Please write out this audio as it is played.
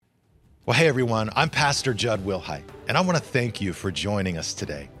Well, hey everyone, I'm Pastor Judd Wilhite, and I want to thank you for joining us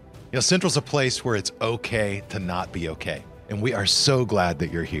today. You know, Central's a place where it's okay to not be okay, and we are so glad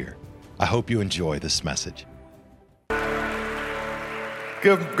that you're here. I hope you enjoy this message.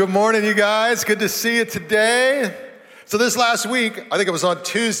 Good morning, you guys. Good to see you today. So this last week, I think it was on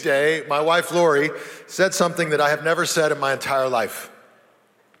Tuesday, my wife Lori said something that I have never said in my entire life.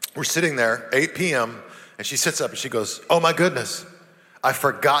 We're sitting there, 8 p.m., and she sits up and she goes, "Oh my goodness, I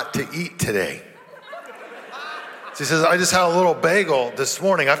forgot to eat today." She says, "I just had a little bagel this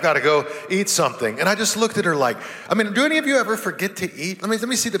morning. I've got to go eat something." And I just looked at her like, do any of you ever forget to eat? Let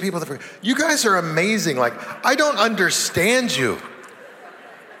me see the people that forget. You guys are amazing. Like, I don't understand you.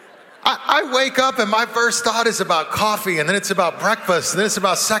 I wake up and my first thought is about coffee, and then it's about breakfast, and then it's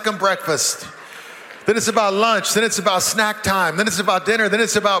about second breakfast. Then it's about lunch, then it's about snack time, then it's about dinner, then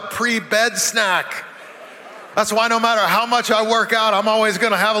it's about pre-bed snack. That's why no matter how much I work out, I'm always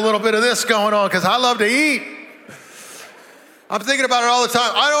gonna have a little bit of this going on because I love to eat. I'm thinking about it all the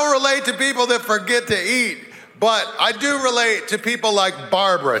time. I don't relate to people that forget to eat, but I do relate to people like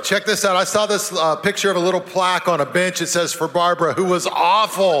Barbara. Check this out. I saw this picture of a little plaque on a bench. It says, "For Barbara, who was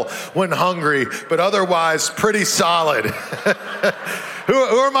awful when hungry, but otherwise pretty solid." Who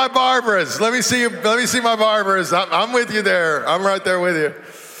are my Barbaras? Let me see my Barbaras. I'm with you there. I'm right there with you.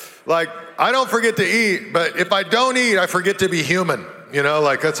 Like, I don't forget to eat, but if I don't eat, I forget to be human. You know,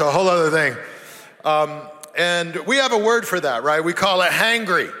 like that's a whole other thing. And we have a word for that, right? We call it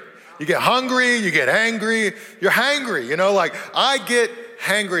hangry. You get hungry, you get angry, you're hangry. You know, like I get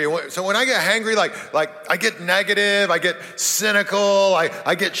hangry. So when I get hangry, like I get negative, I get cynical,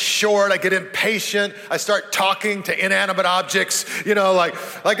 I get short, I get impatient, I start talking to inanimate objects, you know, like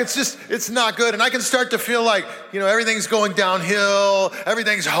it's not good. And I can start to feel like, you know, everything's going downhill,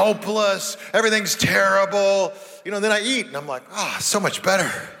 everything's hopeless, everything's terrible. You know, then I eat and I'm like, so much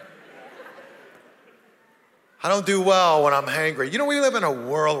better. I don't do well when I'm hangry. You know, we live in a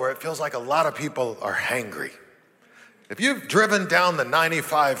world where it feels like a lot of people are hangry. If you've driven down the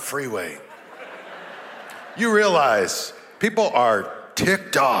 95 freeway, you realize people are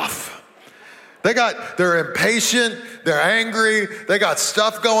ticked off. They're impatient, they're angry, they got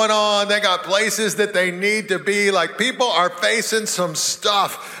stuff going on, they got places that they need to be. Like, people are facing some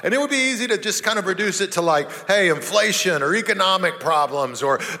stuff. And it would be easy to just kind of reduce it to like, hey, inflation or economic problems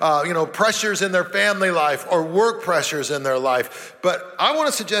or, pressures in their family life or work pressures in their life. But I want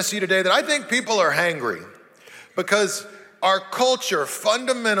to suggest to you today that I think people are hangry because our culture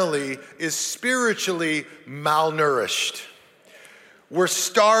fundamentally is spiritually malnourished. We're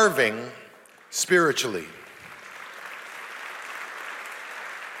starving spiritually.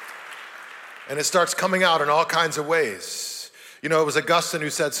 And it starts coming out in all kinds of ways. You know, it was Augustine who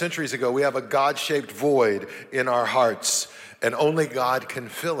said centuries ago, we have a God-shaped void in our hearts, and only God can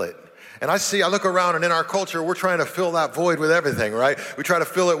fill it. And I look around, and in our culture, we're trying to fill that void with everything, right? We try to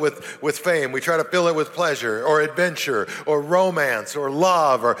fill it with fame. We try to fill it with pleasure or adventure or romance or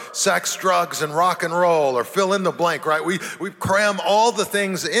love or sex, drugs, and rock and roll, or fill in the blank, right? We cram all the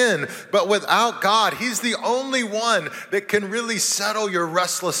things in, but without God, He's the only one that can really settle your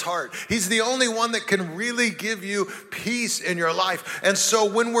restless heart. He's the only one that can really give you peace in your life. And so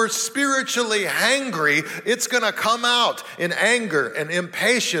when we're spiritually hangry, it's gonna come out in anger and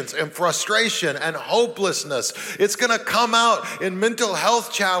impatience and frustration and hopelessness. It's gonna come out in mental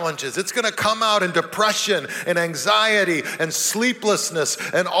health challenges. It's gonna come out in depression and anxiety and sleeplessness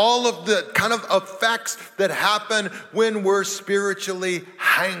and all of the kind of effects that happen when we're spiritually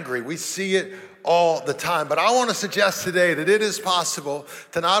hangry. We see it all the time. But I want to suggest today that it is possible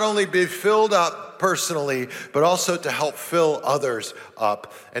to not only be filled up personally, but also to help fill others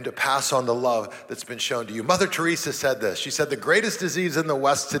up and to pass on the love that's been shown to you. Mother Teresa said this. She said, "The greatest disease in the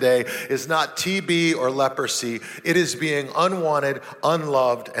West today is not TB or leprosy. It is being unwanted,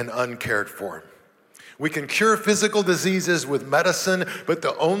 unloved, and uncared for." We can cure physical diseases with medicine, but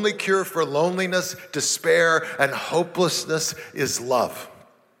the only cure for loneliness, despair, and hopelessness is love.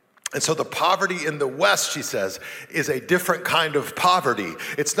 And so the poverty in the West, she says, is a different kind of poverty.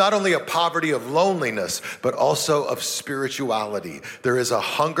 It's not only a poverty of loneliness, but also of spirituality. There is a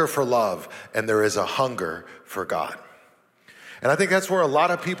hunger for love, and there is a hunger for God. And I think that's where a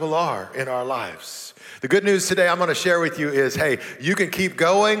lot of people are in our lives. The good news today I'm going to share with you is, hey, you can keep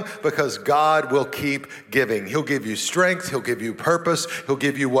going because God will keep giving. He'll give you strength. He'll give you purpose. He'll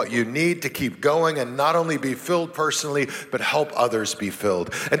give you what you need to keep going and not only be filled personally, but help others be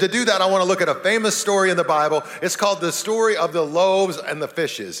filled. And to do that, I want to look at a famous story in the Bible. It's called the story of the loaves and the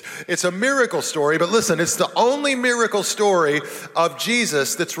fishes. It's a miracle story, but listen, it's the only miracle story of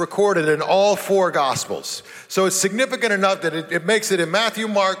Jesus that's recorded in all four Gospels. So it's significant enough that it makes it in Matthew,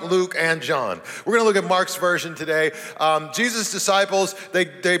 Mark, Luke, and John. We're going to look at Mark's version today. Jesus' disciples, they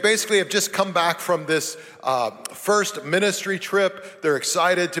basically have just come back from this first ministry trip. They're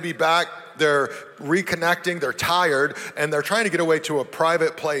excited to be back. They're reconnecting, they're tired, and they're trying to get away to a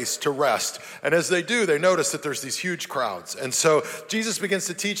private place to rest. And as they do, they notice that there's these huge crowds. And so Jesus begins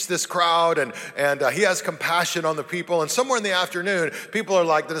to teach this crowd, and he has compassion on the people. And somewhere in the afternoon,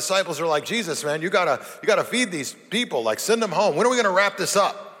 the disciples are like, Jesus, man, you gotta feed these people, like send them home. When are we gonna wrap this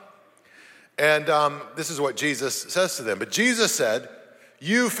up? And this is what Jesus says to them. But Jesus said,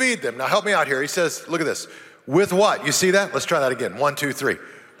 you feed them. Now help me out here. He says, look at this. With what? You see that? Let's try that again. 1, 2, 3.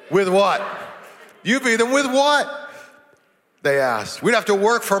 With what? You feed them with what? They asked. We'd have to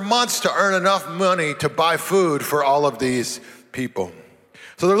work for months to earn enough money to buy food for all of these people.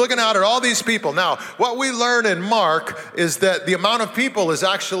 So they're looking out at all these people. Now, what we learn in Mark is that the amount of people is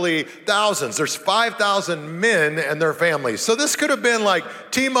actually thousands. There's 5,000 men and their families. So this could have been like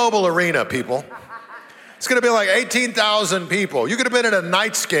T-Mobile Arena, people. It's going to be like 18,000 people. You could have been at a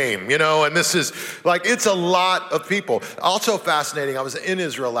Knights game, and this is like, it's a lot of people. Also fascinating, I was in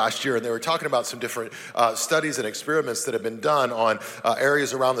Israel last year, and they were talking about some different studies and experiments that have been done on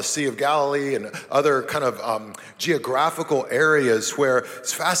areas around the Sea of Galilee and other kind of geographical areas where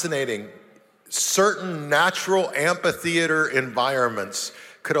it's fascinating. Certain natural amphitheater environments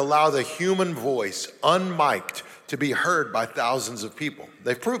could allow the human voice, unmiked, to be heard by thousands of people.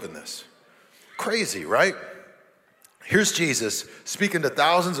 They've proven this. Crazy, right? Here's Jesus speaking to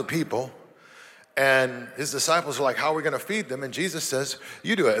thousands of people, and his disciples are like, how are we going to feed them? And Jesus says,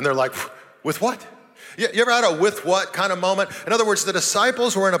 you do it. And they're like, with what? You ever had a with what kind of moment? In other words, the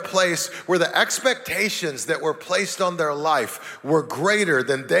disciples were in a place where the expectations that were placed on their life were greater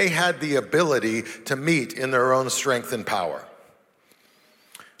than they had the ability to meet in their own strength and power.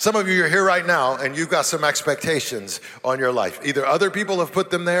 Some of you are here right now and you've got some expectations on your life. Either other people have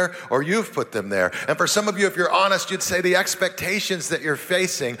put them there or you've put them there. And for some of you, if you're honest, you'd say the expectations that you're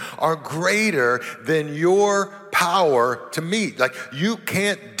facing are greater than your power to meet. Like, you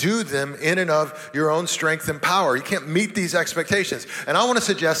can't do them in and of your own strength and power. You can't meet these expectations. And I want to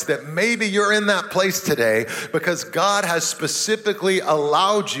suggest that maybe you're in that place today because God has specifically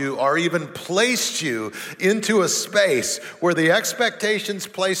allowed you or even placed you into a space where the expectations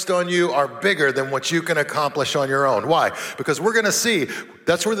placed on you are bigger than what you can accomplish on your own. Why? Because we're going to see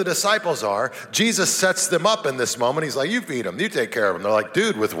that's where the disciples are. Jesus sets them up in this moment. He's like, you feed them, you take care of them. They're like,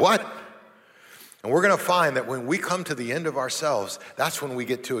 dude, with what? And we're going to find that when we come to the end of ourselves, that's when we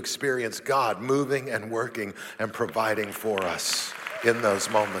get to experience God moving and working and providing for us in those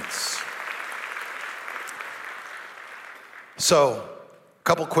moments. So, a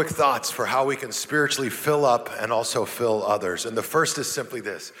couple quick thoughts for how we can spiritually fill up and also fill others. And the first is simply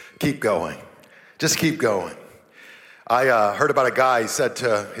this: keep going. Just keep going. I heard about a guy. He said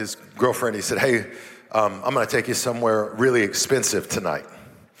to his girlfriend, he said, hey, I'm going to take you somewhere really expensive tonight.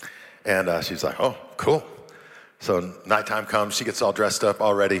 And she's like, oh, cool. So nighttime comes, she gets all dressed up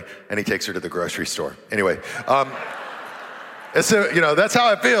already, and he takes her to the grocery store. Anyway, that's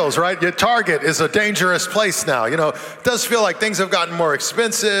how it feels, right? Your Target is a dangerous place now. It does feel like things have gotten more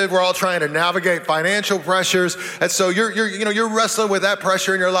expensive. We're all trying to navigate financial pressures. And so you're wrestling with that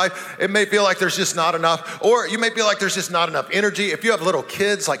pressure in your life. It may feel like there's just not enough, or you may feel like there's just not enough energy. If you have little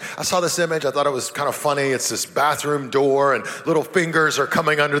kids, like I saw this image, I thought it was kind of funny. It's this bathroom door and little fingers are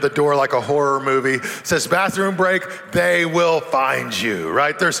coming under the door like a horror movie. It says bathroom break, they will find you,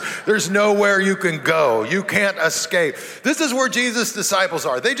 right? There's nowhere you can go. You can't escape. This is where Jesus' disciples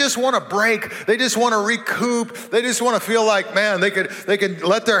are. They just want to break. They just want to recoup. They just want to feel like, man, they could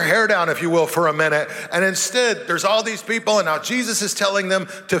let their hair down, if you will, for a minute. And instead, there's all these people, and now Jesus is telling them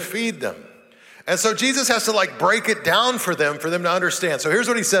to feed them. And so Jesus has to break it down for them to understand. So here's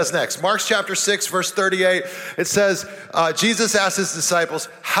what he says next. Mark chapter 6, verse 38. It says, Jesus asked his disciples,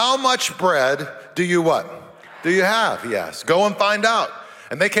 how much bread do you what? Do you have? He asked. Go and find out.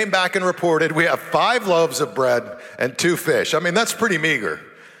 And they came back and reported, we have 5 loaves of bread and 2 fish. I mean, that's pretty meager.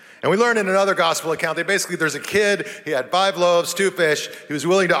 And we learned in another gospel account that basically there's a kid, he had 5 loaves, 2 fish, he was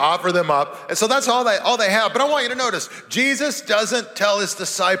willing to offer them up. And so that's all they have. But I want you to notice, Jesus doesn't tell his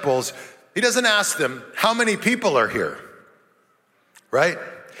disciples, he doesn't ask them, how many people are here, right?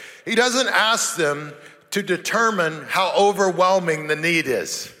 He doesn't ask them to determine how overwhelming the need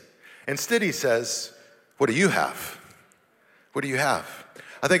is. Instead, he says, what do you have? What do you have?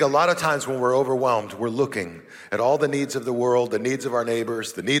 I think a lot of times when we're overwhelmed, we're looking at all the needs of the world, the needs of our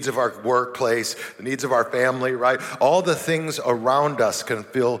neighbors, the needs of our workplace, the needs of our family, right? All the things around us can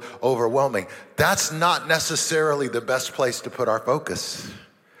feel overwhelming. That's not necessarily the best place to put our focus.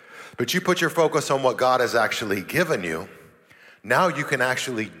 But you put your focus on what God has actually given you. Now you can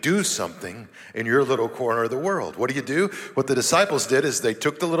actually do something in your little corner of the world. What do? What the disciples did is they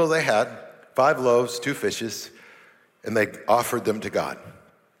took the little they had, 5 loaves, 2 fishes, and they offered them to God.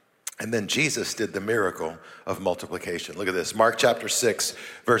 And then Jesus did the miracle of multiplication. Look at this. Mark chapter 6,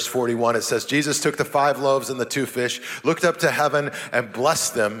 verse 41, it says, Jesus took the 5 loaves and the 2 fish, looked up to heaven and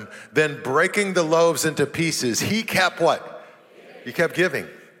blessed them. Then breaking the loaves into pieces, he kept what? He kept giving.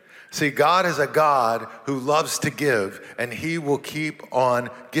 See, God is a God who loves to give, and he will keep on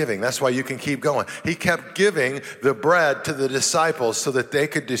giving. That's why you can keep going. He kept giving the bread to the disciples so that they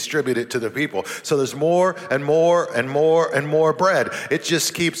could distribute it to the people. So there's more and more and more and more bread. It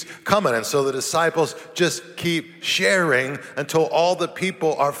just keeps coming. And so the disciples just keep sharing until all the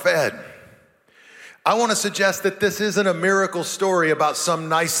people are fed. I want to suggest that this isn't a miracle story about some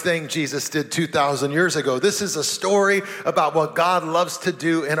nice thing Jesus did 2,000 years ago. This is a story about what God loves to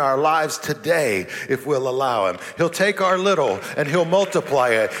do in our lives today if we'll allow him. He'll take our little and he'll multiply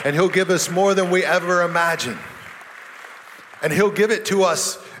it, and he'll give us more than we ever imagined. And he'll give it to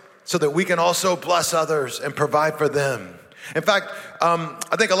us so that we can also bless others and provide for them. In fact,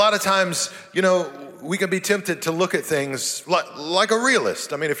 I think a lot of times, we can be tempted to look at things like a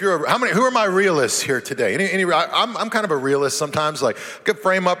realist. I mean, who are my realists here today? I'm kind of a realist sometimes, like I could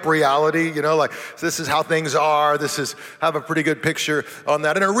frame up reality, like this is how things are. Have a pretty good picture on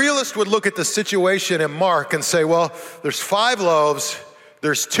that. And a realist would look at the situation in Mark and say, well, there's 5 loaves,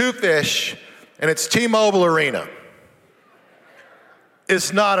 there's 2 fish, and it's T-Mobile Arena.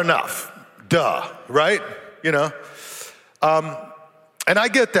 It's not enough. Duh, right? And I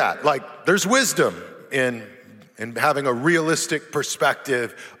get that. Like, there's wisdom in having a realistic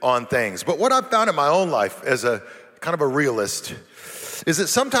perspective on things. But what I've found in my own life as a kind of a realist is that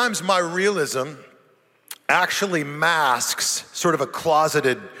sometimes my realism actually masks sort of a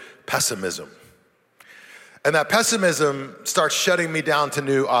closeted pessimism. And that pessimism starts shutting me down to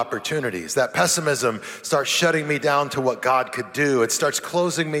new opportunities. That pessimism starts shutting me down to what God could do. It starts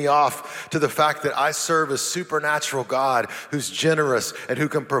closing me off to the fact that I serve a supernatural God who's generous and who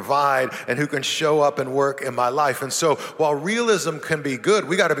can provide and who can show up and work in my life. And so while realism can be good,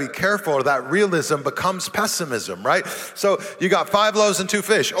 we got to be careful that realism becomes pessimism, right? So you got 5 loaves and 2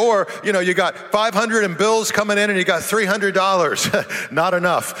 fish, or, you got 500 in bills coming in and you got $300. Not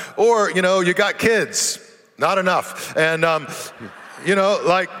enough. Or, you got kids. Not enough. And, you're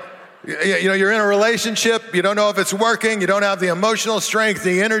in a relationship, you don't know if it's working, you don't have the emotional strength,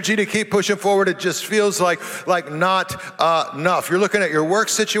 the energy to keep pushing forward. It just feels like not enough. You're looking at your work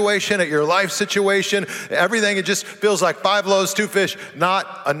situation, at your life situation, everything, it just feels like 5 loaves, 2 fish,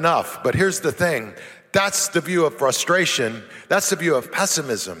 not enough. But here's the thing. That's the view of frustration. That's the view of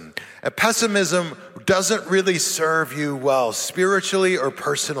pessimism. And pessimism doesn't really serve you well, spiritually or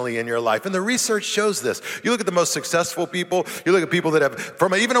personally in your life. And the research shows this. You look at the most successful people, you look at people that have,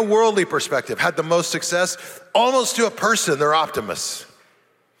 from even a worldly perspective, had the most success, almost to a person, they're optimists.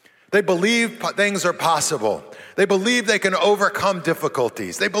 They believe things are possible. They believe they can overcome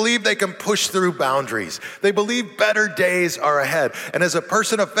difficulties. They believe they can push through boundaries. They believe better days are ahead. And as a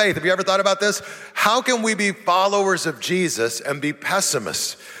person of faith, have you ever thought about this? How can we be followers of Jesus and be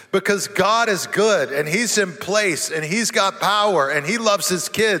pessimists? Because God is good and he's in place and he's got power and he loves his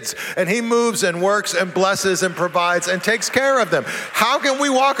kids and he moves and works and blesses and provides and takes care of them. How can we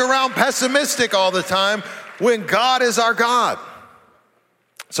walk around pessimistic all the time when God is our God?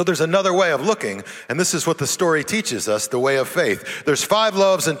 So there's another way of looking, and this is what the story teaches us, the way of faith. There's 5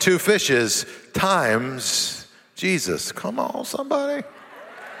 loaves and 2 fishes times Jesus. Come on, somebody.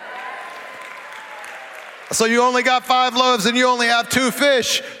 So you only got 5 loaves and you only have 2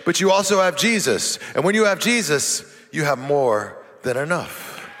 fish, but you also have Jesus. And when you have Jesus, you have more than enough.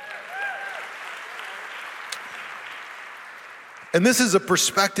 And this is a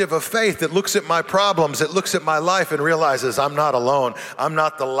perspective of faith that looks at my problems, it looks at my life and realizes I'm not alone. I'm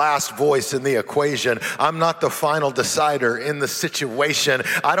not the last voice in the equation. I'm not the final decider in the situation.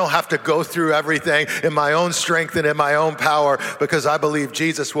 I don't have to go through everything in my own strength and in my own power because I believe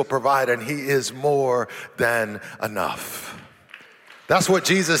Jesus will provide and he is more than enough. That's what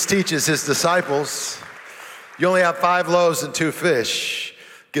Jesus teaches his disciples. You only have 5 loaves and 2 fish.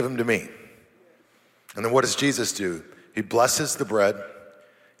 Give them to me. And then what does Jesus do? He blesses the bread,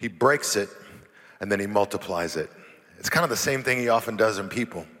 he breaks it, and then he multiplies it. It's kind of the same thing he often does in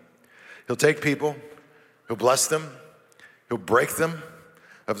people. He'll take people, he'll bless them, he'll break them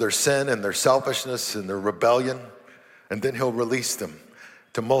of their sin and their selfishness and their rebellion, and then he'll release them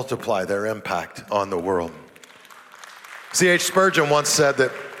to multiply their impact on the world. C.H. Spurgeon once said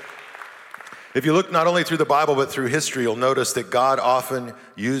that if you look not only through the Bible but through history, you'll notice that God often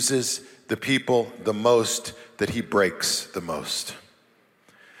uses the people the most that he breaks the most.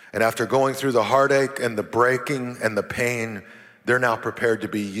 And after going through the heartache and the breaking and the pain, they're now prepared to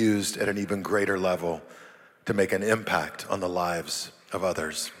be used at an even greater level to make an impact on the lives of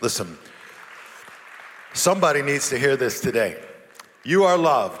others. Listen, somebody needs to hear this today. You are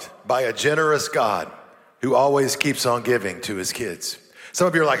loved by a generous God who always keeps on giving to his kids. Some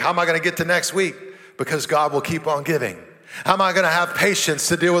of you are like, how am I going to get to next week? Because God will keep on giving. How am I going to have patience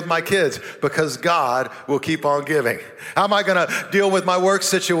to deal with my kids? Because God will keep on giving. How am I going to deal with my work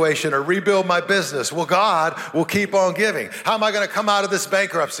situation or rebuild my business? Well, God will keep on giving. How am I going to come out of this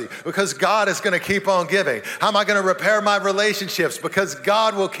bankruptcy? Because God is going to keep on giving. How am I going to repair my relationships? Because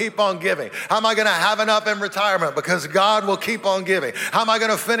God will keep on giving. How am I going to have enough in retirement? Because God will keep on giving. How am I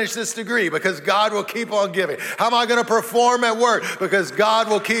going to finish this degree? Because God will keep on giving. How am I going to perform at work? Because God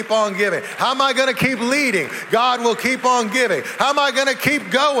will keep on giving. How am I going to keep leading? God will keep on giving. How am I going to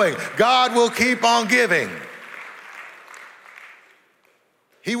keep going? God will keep on giving.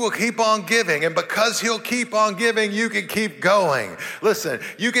 He will keep on giving, and because he'll keep on giving, you can keep going. Listen,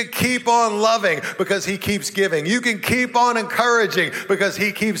 you can keep on loving because he keeps giving. You can keep on encouraging because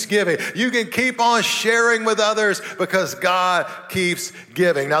he keeps giving. You can keep on sharing with others because God keeps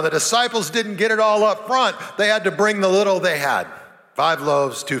giving. Now, the disciples didn't get it all up front. They had to bring the little they had, 5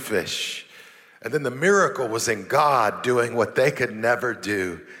 loaves, 2 fish. And then the miracle was in God doing what they could never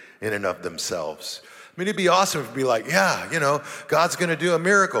do in and of themselves. I mean, it'd be awesome if it'd be like, yeah, God's going to do a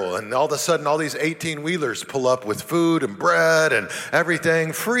miracle. And all of a sudden, all these 18-wheelers pull up with food and bread and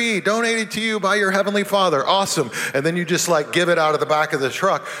everything free, donated to you by your Heavenly Father. Awesome. And then you just give it out of the back of the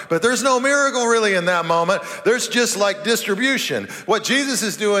truck. But there's no miracle really in that moment. There's just distribution. What Jesus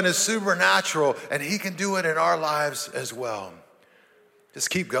is doing is supernatural, and he can do it in our lives as well. Just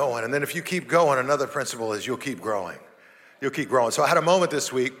keep going. And then if you keep going, another principle is you'll keep growing. You'll keep growing. So I had a moment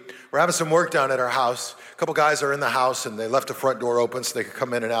this week. We're having some work done at our house. A couple guys are in the house, and they left the front door open so they could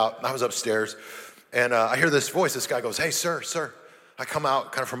come in and out. I was upstairs, and I hear this voice. This guy goes, "Hey, sir." I come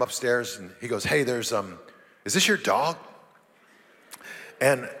out kind of from upstairs, and he goes, "Hey, is this your dog?"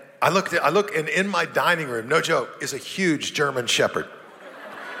 And I look, and in my dining room, no joke, is a huge German Shepherd.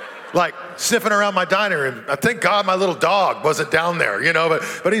 Sniffing around my dining room. I thank God my little dog wasn't down there,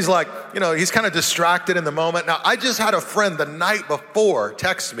 but he's he's kind of distracted in the moment. Now, I just had a friend the night before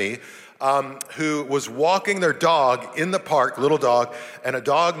text me who was walking their dog in the park, little dog, and a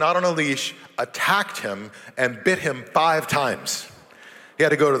dog not on a leash attacked him and bit him 5 times. He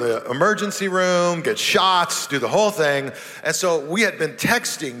had to go to the emergency room, get shots, do the whole thing. And so we had been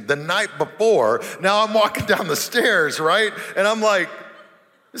texting the night before. Now I'm walking down the stairs, right? And I'm like,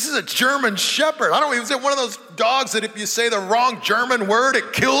 this is a German Shepherd. Is it one of those dogs that if you say the wrong German word,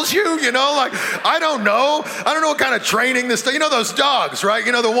 it kills you? I don't know. I don't know what kind of training this, those dogs, right?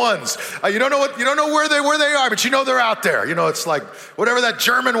 The ones, you don't know where they are, but they're out there. It's whatever that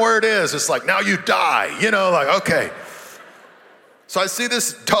German word is, it's now you die, okay. So I see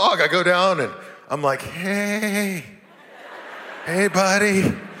this dog, I go down and I'm like, hey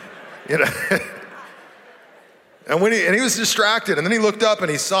buddy, And he was distracted, and then he looked up and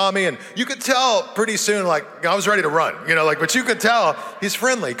he saw me, and you could tell pretty soon, I was ready to run, but you could tell he's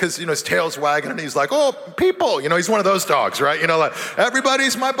friendly because, his tail's wagging and he's like, oh, people, he's one of those dogs, right?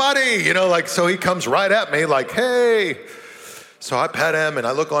 Everybody's my buddy, so he comes right at me hey. So I pet him and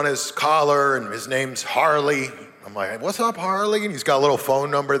I look on his collar and his name's Harley. I'm like, what's up, Harley? And he's got a little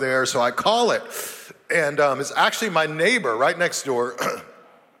phone number there, so I call it. And it's actually my neighbor right next door.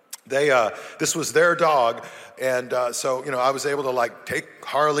 This was their dog. And so I was able to take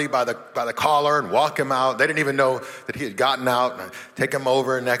Harley by the collar and walk him out. They didn't even know that he had gotten out. And I take him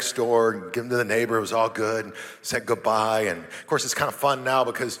over next door and give him to the neighbor. It was all good. And said goodbye. And of course, it's kind of fun now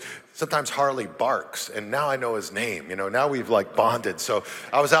because sometimes Harley barks, and now I know his name. Now we've bonded. So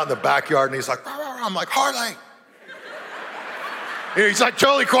I was out in the backyard, and he's like, rah, rah, rah. I'm like, Harley. He's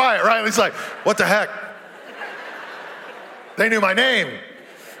totally quiet, right? He's like, what the heck? They knew my name.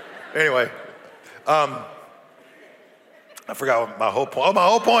 Anyway. I forgot what my whole point. Oh, my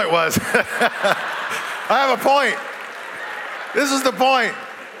whole point was, I have a point. This is the point.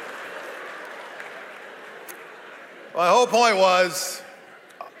 My whole point was,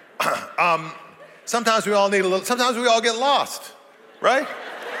 sometimes we all get lost, right?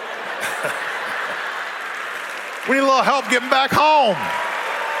 We need a little help getting back home.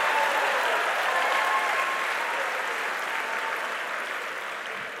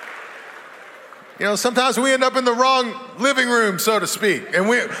 You know, sometimes we end up in the wrong living room, so to speak, and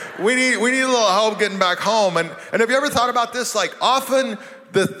we need a little help getting back home. And have you ever thought about this? Like, often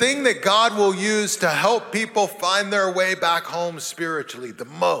the thing that God will use to help people find their way back home spiritually the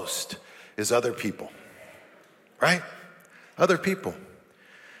most is other people, right? Other people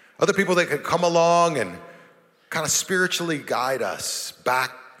that can come along and kind of spiritually guide us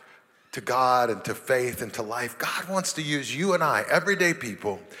back to God and to faith and to life. God wants to use you and I, everyday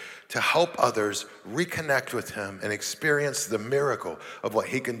people, to help others reconnect with him and experience the miracle of what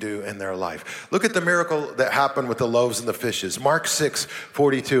he can do in their life. Look at the miracle that happened with the loaves and the fishes. Mark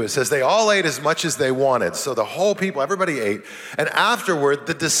 6:42, it says, they all ate as much as they wanted. So the whole people, everybody ate. And afterward,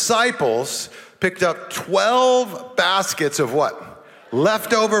 the disciples picked up 12 baskets of what?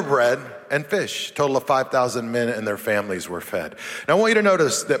 Leftover bread and fish. Total of 5,000 men and their families were fed. Now I want you to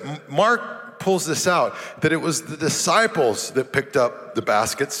notice that Mark pulls this out, that it was the disciples that picked up the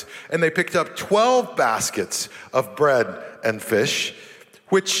baskets, and they picked up 12 baskets of bread and fish,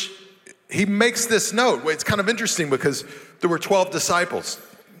 which he makes this note. It's kind of interesting because there were 12 disciples.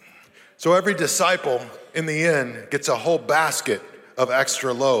 So every disciple in the end gets a whole basket of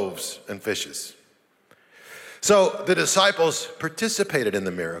extra loaves and fishes. So the disciples participated in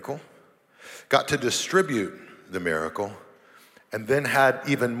the miracle, got to distribute the miracle, and then had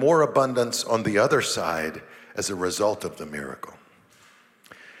even more abundance on the other side as a result of the miracle.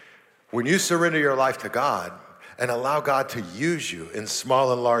 When you surrender your life to God and allow God to use you in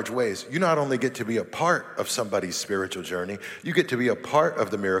small and large ways, you not only get to be a part of somebody's spiritual journey, you get to be a part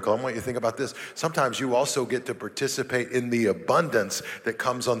of the miracle. I want you to think about this. Sometimes you also get to participate in the abundance that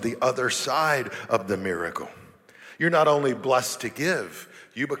comes on the other side of the miracle. You're not only blessed to give,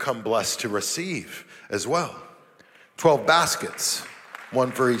 you become blessed to receive as well. 12 baskets, one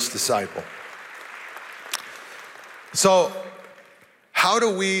for each disciple. So, how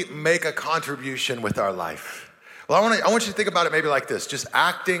do we make a contribution with our life? Well, I want you to think about it maybe like this, just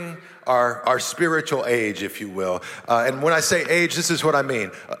acting our spiritual age, if you will. And when I say age, this is what I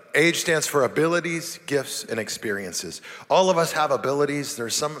mean. Age stands for abilities, gifts, and experiences. All of us have abilities.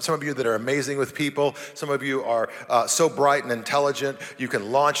 There's some of you that are amazing with people. Some of you are so bright and intelligent. You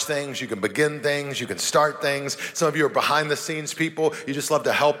can launch things. You can begin things. You can start things. Some of you are behind the scenes people. You just love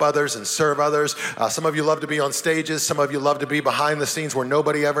to help others and serve others. Some of you love to be on stages. Some of you love to be behind the scenes where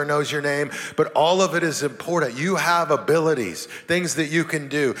nobody ever knows your name. But all of it is important. You have abilities, things that you can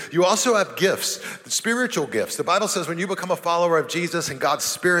do. You also have gifts, spiritual gifts. The Bible says when you become a follower of Jesus and God's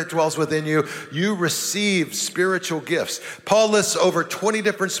Spirit dwells within you, you receive spiritual gifts. Paul lists over 20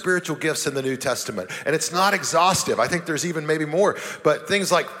 different spiritual gifts in the New Testament, and it's not exhaustive. I think there's even maybe more, but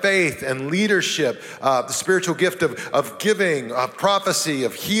things like faith and leadership, the spiritual gift of giving, of prophecy,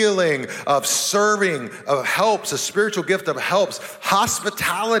 of healing, of serving, of helps, a spiritual gift of helps.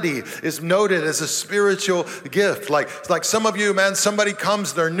 Hospitality is noted as a spiritual gift. Like some of you, man, somebody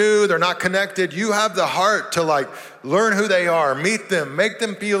comes, they're new, they're not connected. You have the heart to learn who they are, meet them, make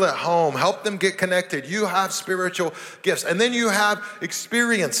them feel at home, help them get connected. You have spiritual gifts. And then you have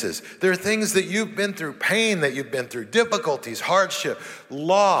experiences. There are things that you've been through, pain that you've been through, difficulties, hardship,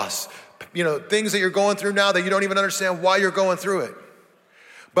 loss, things that you're going through now that you don't even understand why you're going through it.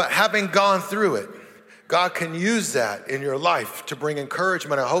 But having gone through it, God can use that in your life to bring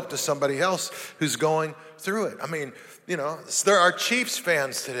encouragement and hope to somebody else who's going through it. I mean, there are Chiefs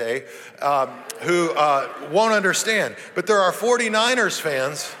fans today who won't understand, but there are 49ers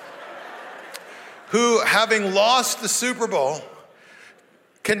fans who, having lost the Super Bowl,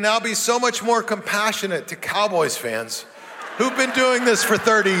 can now be so much more compassionate to Cowboys fans who've been doing this for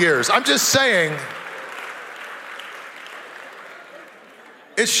 30 years. I'm just saying,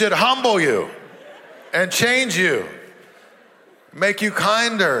 it should humble you and change you, make you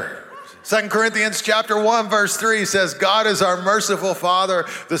kinder. 2 Corinthians chapter 1, verse 3 says, God is our merciful Father,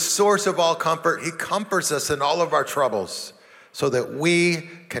 the source of all comfort. He comforts us in all of our troubles so that we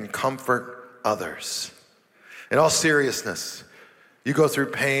can comfort others. In all seriousness, you go through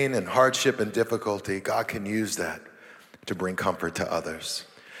pain and hardship and difficulty, God can use that to bring comfort to others.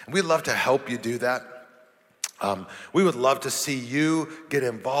 And we'd love to help you do that. We would love to see you get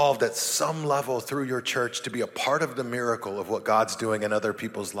involved at some level through your church to be a part of the miracle of what God's doing in other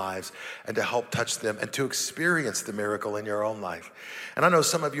people's lives and to help touch them and to experience the miracle in your own life. And I know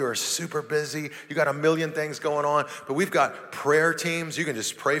some of you are super busy. You got a million things going on, but we've got prayer teams. You can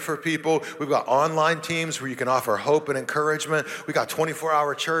just pray for people. We've got online teams where you can offer hope and encouragement. We got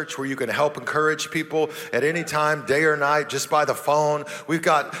 24-hour church where you can help encourage people at any time, day or night, just by the phone. We've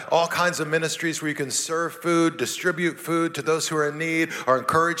got all kinds of ministries where you can serve food. food, distribute food to those who are in need, or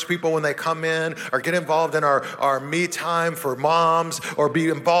encourage people when they come in, or get involved in our me time for moms, or be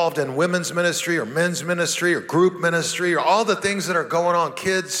involved in women's ministry or men's ministry or group ministry, or all the things that are going on,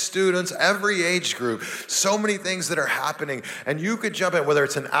 kids, students, every age group, so many things that are happening. And you could jump in, whether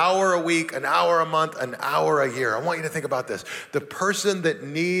it's an hour a week, an hour a month, an hour a year. I want you to think about this. The person that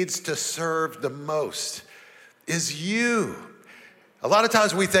needs to serve the most is you. A lot of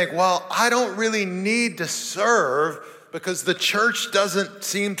times we think, well, I don't really need to serve because the church doesn't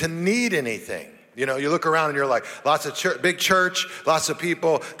seem to need anything. You know, you look around and you're like, lots of church, big church, lots of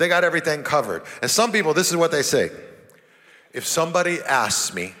people, they got everything covered. And some people, this is what they say. If somebody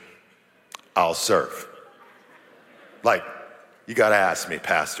asks me, I'll serve. Like, you got to ask me,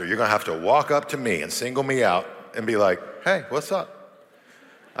 Pastor. You're going to have to walk up to me and single me out and be like, hey, what's up?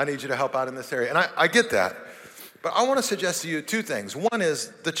 I need you to help out in this area. And I get that. But I want to suggest to you two things. One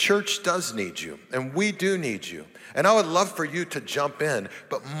is the church does need you, and we do need you. And I would love for you to jump in.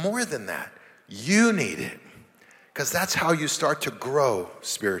 But more than that, you need it, because that's how you start to grow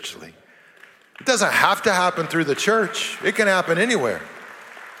spiritually. It doesn't have to happen through the church. It can happen anywhere.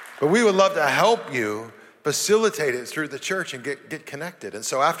 But we would love to help you facilitate it through the church and get connected. And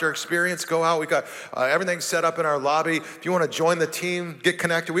so after experience, go out. We got everything set up in our lobby. If you want to join the team, get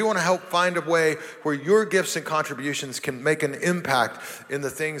connected. We want to help find a way where your gifts and contributions can make an impact in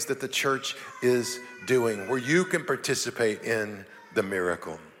the things that the church is doing, where you can participate in the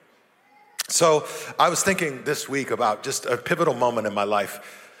miracle. So I was thinking this week about just a pivotal moment in my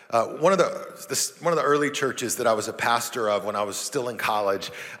life. One of the early churches that I was a pastor of when I was still in college,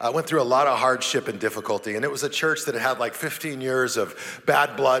 I went through a lot of hardship and difficulty, and it was a church that had like 15 years of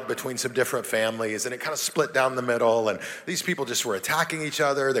bad blood between some different families, and it kind of split down the middle, and these people just were attacking each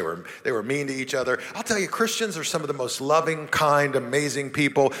other. They were mean to each other. I'll tell you, Christians are some of the most loving, kind, amazing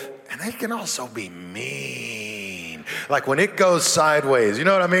people, and they can also be mean. Like when it goes sideways, you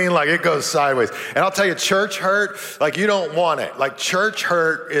know what I mean? Like it goes sideways. And I'll tell you, church hurt, like you don't want it. Like church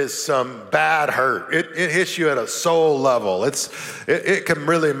hurt is some bad hurt. It hits you at a soul level. It can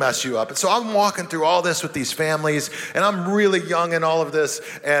really mess you up. And so I'm walking through all this with these families, and I'm really young in all of this,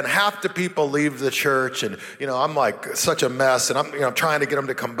 and half the people leave the church, and I'm like such a mess, and I'm trying to get them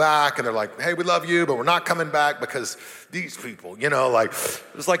to come back, and they're like, hey, we love you, but we're not coming back because these people, like,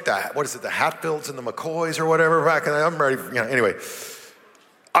 it was like that. What is it, the Hatfields and the McCoys or whatever back in I'm ready, anyway.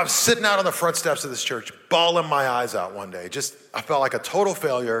 I was sitting out on the front steps of this church, bawling my eyes out one day. I felt like a total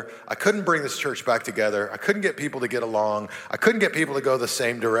failure. I couldn't bring this church back together. I couldn't get people to get along. I couldn't get people to go the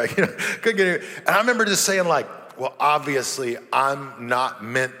same direction. And I remember just saying like, well, obviously I'm not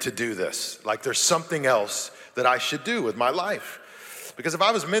meant to do this. Like there's something else that I should do with my life. Because if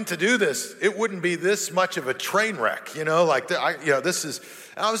I was meant to do this, it wouldn't be this much of a train wreck,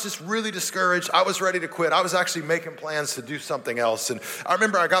 I was just really discouraged. I was ready to quit. I was actually making plans to do something else. And I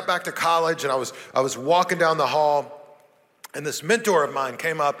remember I got back to college, and I was walking down the hall, and this mentor of mine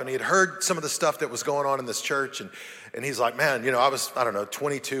came up, and he had heard some of the stuff that was going on in this church, and he's like, man, I was,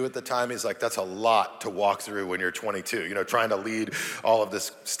 22 at the time. He's like, that's a lot to walk through when you're 22, trying to lead all of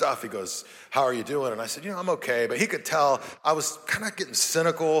this stuff. He goes, how are you doing? And I said, I'm okay. But he could tell I was kind of getting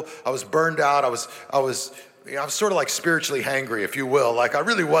cynical. I was burned out. I was sort of like spiritually hangry, if you will. Like I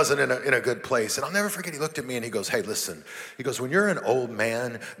really wasn't in a good place. And I'll never forget, he looked at me and he goes, hey, listen. He goes, when you're an old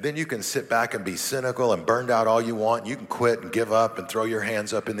man, then you can sit back and be cynical and burned out all you want. You can quit and give up and throw your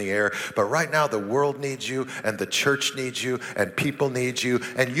hands up in the air. But right now, the world needs you, and the church needs you, and people need you.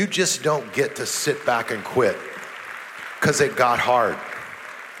 And you just don't get to sit back and quit because it got hard.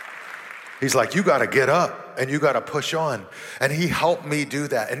 He's like, you got to get up. And you got to push on. And he helped me do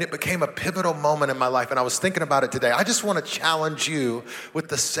that. And it became a pivotal moment in my life. And I was thinking about it today. I just want to challenge you with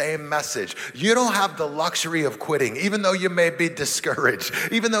the same message. You don't have the luxury of quitting, even though you may be discouraged,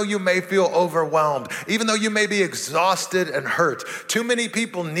 even though you may feel overwhelmed, even though you may be exhausted and hurt. Too many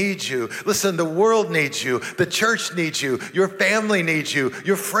people need you. Listen, the world needs you. The church needs you. Your family needs you.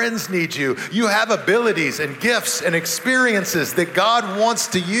 Your friends need you. You have abilities and gifts and experiences that God wants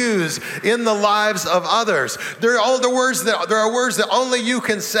to use in the lives of others. There are words that only you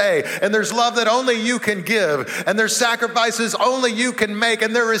can say, and there's love that only you can give, and there's sacrifices only you can make,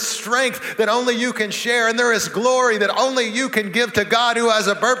 and there is strength that only you can share, and there is glory that only you can give to God who has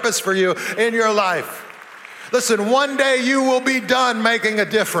a purpose for you in your life. Listen, one day you will be done making a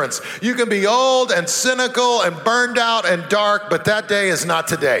difference. You can be old and cynical and burned out and dark, but that day is not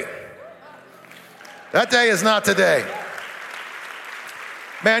today. That day is not today.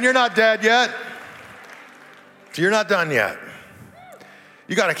 Man, you're not dead yet. You're not done yet.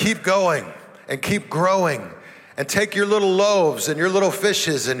 You got to keep going and keep growing And take your little loaves and your little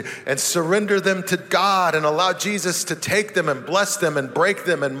fishes and surrender them to God and allow Jesus to take them and bless them and break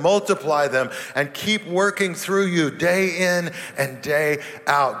them and multiply them and keep working through you day in and day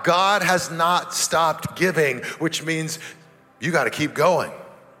out. God has not stopped giving, which means you got to keep going.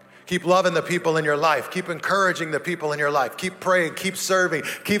 Keep loving the people in your life. Keep encouraging the people in your life. Keep praying, keep serving,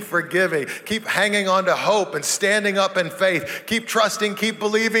 keep forgiving, keep hanging on to hope and standing up in faith. Keep trusting, keep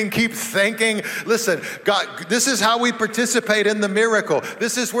believing, keep thinking. Listen, God, this is how we participate in the miracle.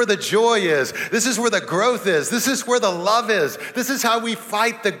 This is where the joy is. This is where the growth is. This is where the love is. This is how we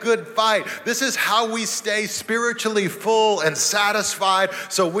fight the good fight. This is how we stay spiritually full and satisfied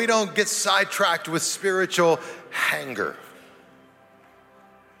so we don't get sidetracked with spiritual hunger.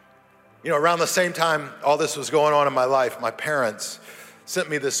 You know, around the same time all this was going on in my life, my parents sent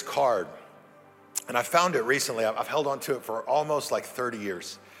me this card. And I found it recently. I've held on to it for almost like 30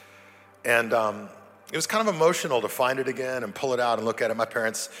 years. And it was kind of emotional to find it again and pull it out and look at it. My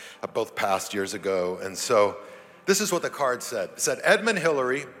parents have both passed years ago. And so this is what the card said. It said, Edmund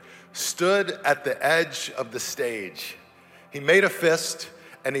Hillary stood at the edge of the stage. He made a fist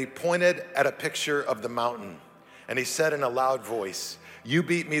and he pointed at a picture of the mountain. And he said in a loud voice, "You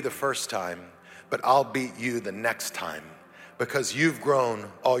beat me the first time, but I'll beat you the next time because you've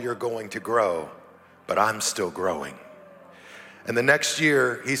grown all you're going to grow, but I'm still growing." And the next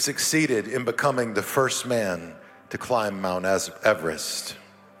year, he succeeded in becoming the first man to climb Mount Everest.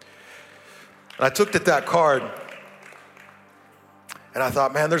 And I looked at that card and I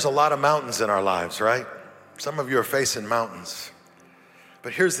thought, man, there's a lot of mountains in our lives, right? Some of you are facing mountains.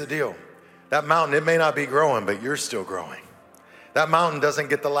 But here's the deal. That mountain, it may not be growing, but you're still growing. That mountain doesn't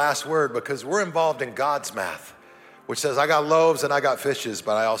get the last word because we're involved in God's math, which says I got loaves and I got fishes,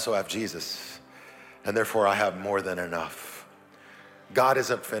 but I also have Jesus. And therefore I have more than enough. God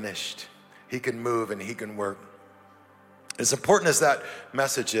isn't finished. He can move and he can work. As important as that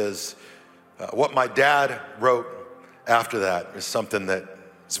message is, what my dad wrote after that is something that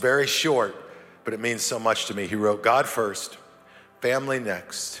is very short, but it means so much to me. He wrote, God first, family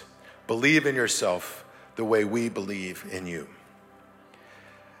next. Believe in yourself the way we believe in you.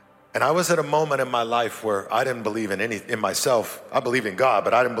 And I was at a moment in my life where I didn't believe in myself. I believed in God,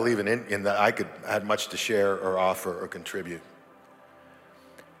 but I didn't believe in that I had much to share or offer or contribute.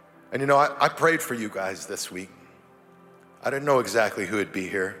 And you know, I prayed for you guys this week. I didn't know exactly who would be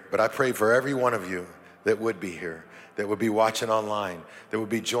here, but I prayed for every one of you that would be here, that would be watching online, that would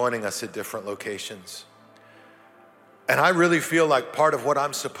be joining us at different locations. And I really feel like part of what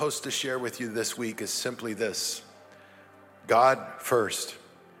I'm supposed to share with you this week is simply this: God first,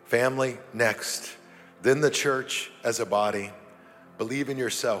 family next, then the church as a body. Believe in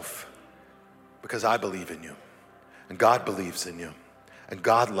yourself because I believe in you, and God believes in you, and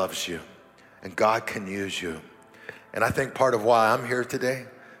God loves you, and God can use you. And I think part of why I'm here today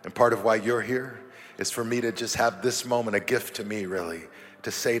and part of why you're here is for me to just have this moment, a gift to me really,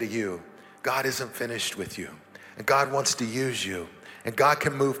 to say to you, God isn't finished with you. And God wants to use you. And God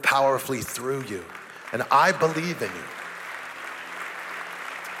can move powerfully through you. And I believe in you.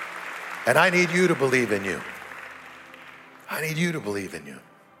 And I need you to believe in you. I need you to believe in you.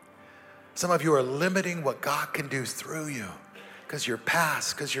 Some of you are limiting what God can do through you because you're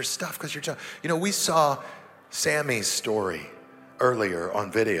past, because you're stuff, because you're... You know, we saw Sammy's story earlier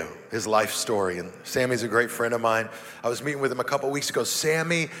on video, his life story. And Sammy's a great friend of mine. I was meeting with him a couple weeks ago.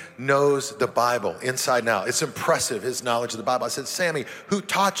 Sammy knows the Bible inside and out. It's impressive, his knowledge of the Bible. I said, Sammy, who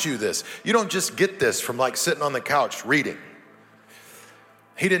taught you this? You don't just get this from like sitting on the couch reading.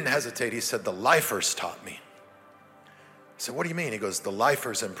 He didn't hesitate. He said, the lifers taught me. I said, what do you mean? He goes, the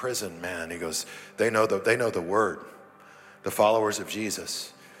lifers in prison, man. He goes, they know the word, the followers of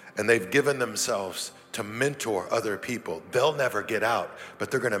Jesus. And they've given themselves to mentor other people. They'll never get out, but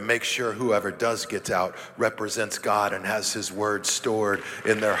they're going to make sure whoever does get out represents God and has his word stored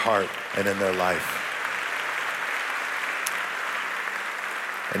in their heart and in their life.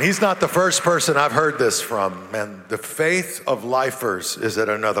 And he's not the first person I've heard this from. Man, the faith of lifers is at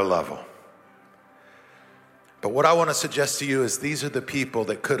another level. But what I want to suggest to you is these are the people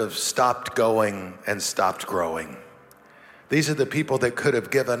that could have stopped going and stopped growing. These are the people that could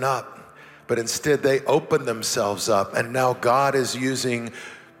have given up, but instead they opened themselves up. And now God is using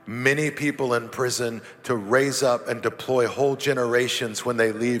many people in prison to raise up and deploy whole generations when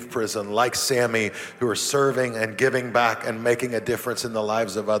they leave prison, like Sammy, who are serving and giving back and making a difference in the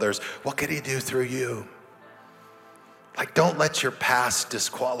lives of others. What could he do through you? Like, don't let your past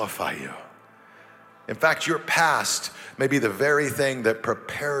disqualify you. In fact, your past may be the very thing that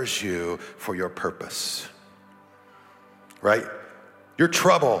prepares you for your purpose, right? Your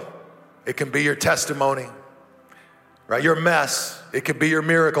trouble, it can be your testimony. right? Your mess, it could be your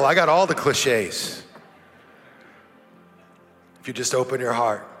miracle. I got all the cliches. If you just open your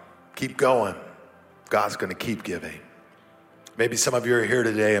heart, keep going, God's going to keep giving. Maybe some of you are here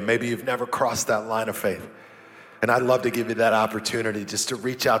today and maybe you've never crossed that line of faith. And I'd love to give you that opportunity just to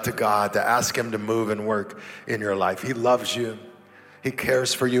reach out to God, to ask him to move and work in your life. He loves you. He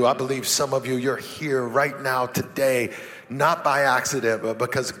cares for you. I believe some of you, you're here right now today, not by accident, but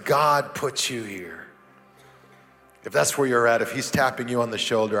because God put you here. If that's where you're at, if he's tapping you on the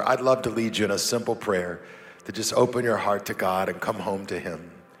shoulder, I'd love to lead you in a simple prayer to just open your heart to God and come home to him.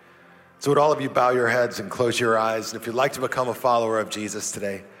 So would all of you bow your heads and close your eyes? And if you'd like to become a follower of Jesus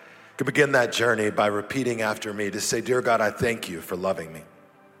today, you can begin that journey by repeating after me to say, dear God, I thank you for loving me.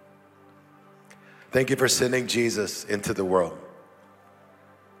 Thank you for sending Jesus into the world.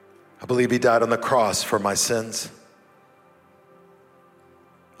 I believe he died on the cross for my sins.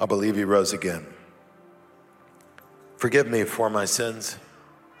 I believe he rose again. Forgive me for my sins.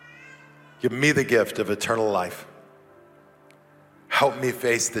 Give me the gift of eternal life. Help me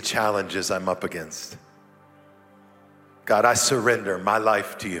face the challenges I'm up against. God, I surrender my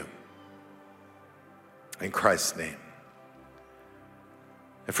life to you. In Christ's name.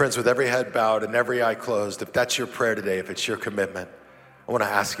 And friends, with every head bowed and every eye closed, if that's your prayer today, if it's your commitment, I want to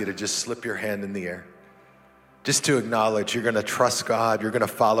ask you to just slip your hand in the air. Just to acknowledge you're going to trust God, you're going to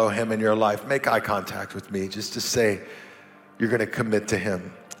follow him in your life. Make eye contact with me just to say you're going to commit to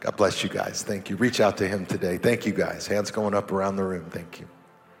him. God bless you guys. Thank you. Reach out to him today. Thank you guys. Hands going up around the room. Thank you.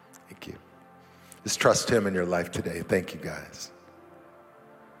 Thank you. Just trust him in your life today. Thank you guys.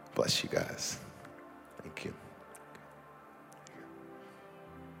 Bless you guys. Thank you.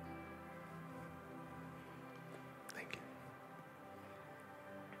 Thank you.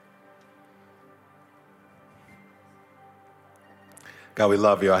 God, we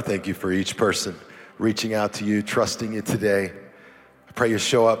love you. I thank you for each person reaching out to you, trusting you today. I pray you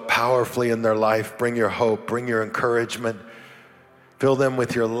show up powerfully in their life. Bring your hope, bring your encouragement. Fill them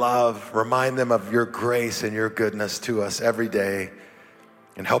with your love. Remind them of your grace and your goodness to us every day.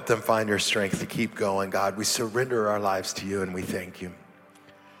 And help them find your strength to keep going. God, we surrender our lives to you and we thank you.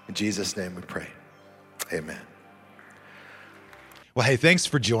 In Jesus' name we pray. Amen. Well, hey, thanks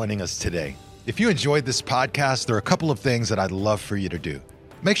for joining us today. If you enjoyed this podcast, there are a couple of things that I'd love for you to do.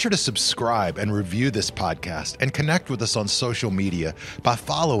 Make sure to subscribe and review this podcast and connect with us on social media by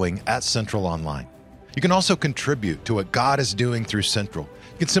following @CentralOnline. You can also contribute to what God is doing through Central.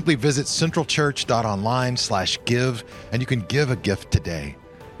 You can simply visit centralchurch.online/give and you can give a gift today.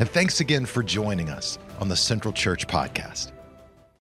 And thanks again for joining us on the Central Church Podcast.